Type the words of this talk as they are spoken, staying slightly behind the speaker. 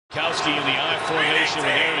Kowski in the I formation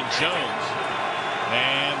with Aaron Jones.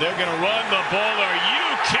 And they're going to run the ball. Are you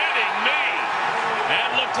kidding me?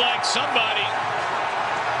 That looked like somebody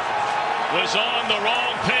was on the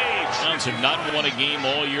wrong page. Browns have not won a game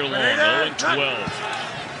all year long. 0-12.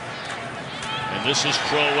 And this is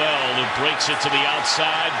Crowell who breaks it to the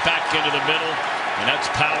outside, back into the middle. And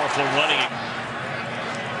that's powerful running.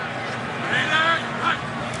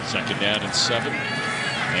 Second down and 7.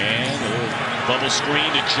 And a little bubble screen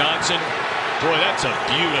to Johnson. Boy, that's a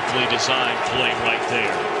beautifully designed play right there.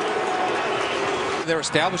 They're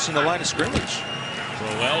establishing the line of scrimmage.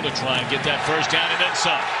 Crowell to try and get that first down and then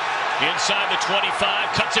some. Inside the 25,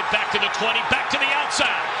 cuts it back to the 20, back to the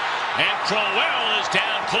outside. And Crowell is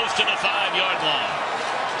down close to the 5-yard line.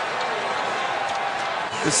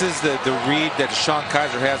 This is the read that Sean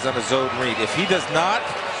Kaiser has on his zone read. If he does not,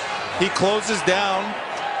 he closes down.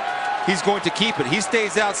 He's going to keep it. He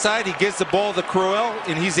stays outside. He gives the ball to Crowell,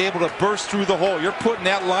 and he's able to burst through the hole. You're putting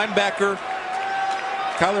that linebacker,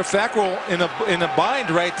 Kyler Fackrell, in a bind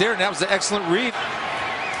right there, and that was an excellent read.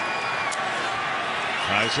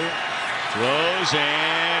 Kaiser throws,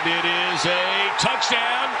 and it is a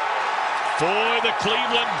touchdown for the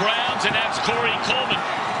Cleveland Browns, and that's Corey Coleman.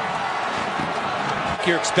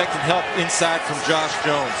 You're expecting help inside from Josh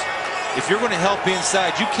Jones. If you're going to help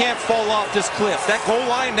inside, you can't fall off this cliff. That goal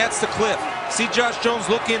line, that's the cliff. See Josh Jones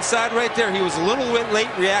look inside right there. He was a little bit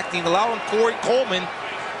late reacting, allowing Corey Coleman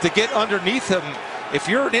to get underneath him. If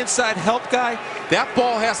you're an inside help guy, that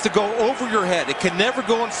ball has to go over your head. It can never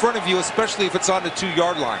go in front of you, especially if it's on the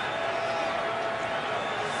 2-yard line.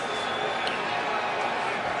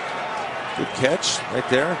 Good catch right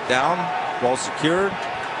there. Down, ball secured.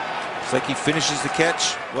 It's like he finishes the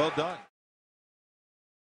catch. Well done.